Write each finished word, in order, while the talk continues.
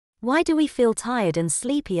Why do we feel tired and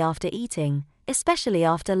sleepy after eating, especially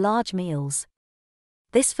after large meals?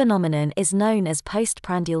 This phenomenon is known as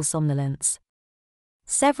postprandial somnolence.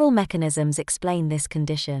 Several mechanisms explain this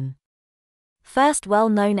condition. First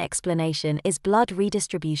well-known explanation is blood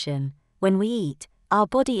redistribution. When we eat, our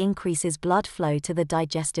body increases blood flow to the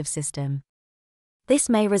digestive system. This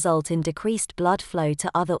may result in decreased blood flow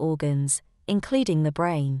to other organs, including the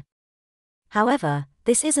brain. However,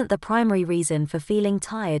 this isn't the primary reason for feeling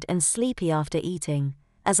tired and sleepy after eating,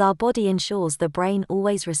 as our body ensures the brain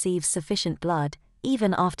always receives sufficient blood,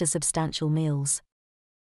 even after substantial meals.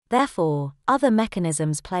 Therefore, other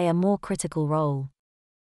mechanisms play a more critical role.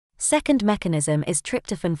 Second mechanism is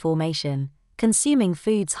tryptophan formation. Consuming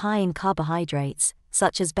foods high in carbohydrates,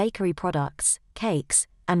 such as bakery products, cakes,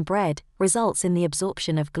 and bread, results in the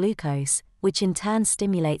absorption of glucose, which in turn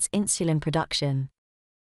stimulates insulin production.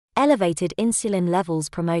 Elevated insulin levels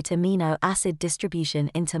promote amino acid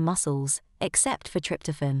distribution into muscles, except for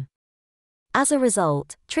tryptophan. As a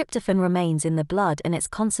result, tryptophan remains in the blood and its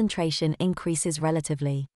concentration increases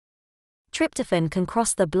relatively. Tryptophan can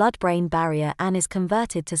cross the blood-brain barrier and is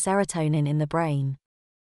converted to serotonin in the brain.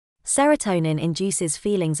 Serotonin induces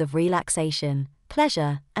feelings of relaxation,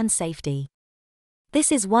 pleasure, and safety.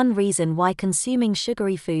 This is one reason why consuming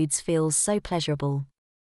sugary foods feels so pleasurable.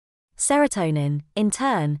 Serotonin, in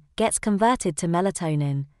turn, gets converted to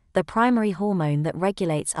melatonin, the primary hormone that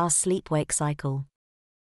regulates our sleep-wake cycle.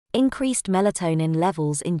 Increased melatonin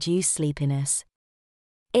levels induce sleepiness.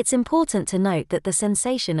 It's important to note that the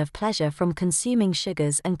sensation of pleasure from consuming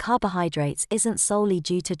sugars and carbohydrates isn't solely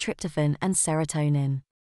due to tryptophan and serotonin.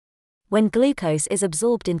 When glucose is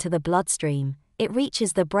absorbed into the bloodstream, it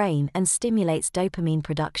reaches the brain and stimulates dopamine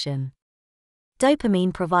production.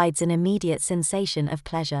 Dopamine provides an immediate sensation of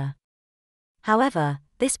pleasure. However,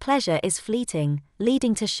 this pleasure is fleeting,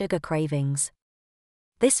 leading to sugar cravings.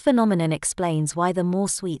 This phenomenon explains why the more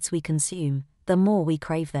sweets we consume, the more we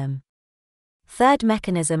crave them. Third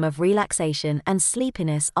mechanism of relaxation and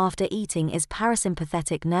sleepiness after eating is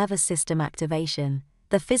parasympathetic nervous system activation.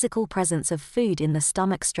 The physical presence of food in the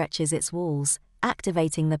stomach stretches its walls,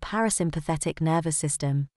 activating the parasympathetic nervous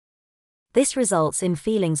system. This results in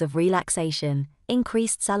feelings of relaxation,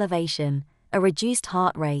 increased salivation, a reduced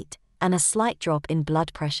heart rate, and a slight drop in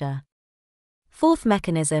blood pressure. Fourth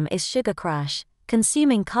mechanism is sugar crash.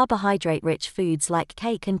 Consuming carbohydrate-rich foods like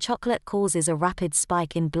cake and chocolate causes a rapid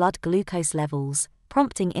spike in blood glucose levels,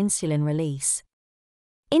 prompting insulin release.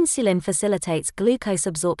 Insulin facilitates glucose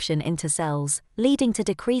absorption into cells, leading to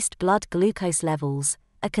decreased blood glucose levels,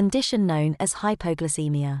 a condition known as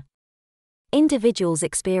hypoglycemia. Individuals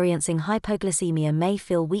experiencing hypoglycemia may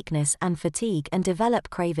feel weakness and fatigue and develop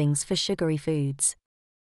cravings for sugary foods.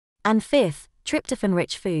 And fifth,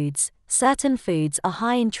 tryptophan-rich foods. Certain foods are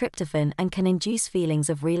high in tryptophan and can induce feelings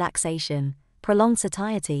of relaxation, prolonged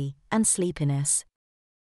satiety, and sleepiness.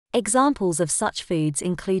 Examples of such foods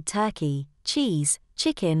include turkey, cheese,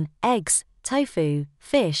 chicken, eggs, tofu,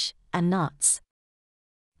 fish, and nuts.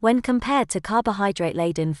 When compared to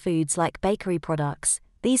carbohydrate-laden foods like bakery products,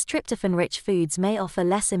 these tryptophan-rich foods may offer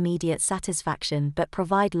less immediate satisfaction but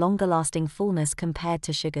provide longer-lasting fullness compared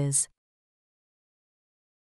to sugars.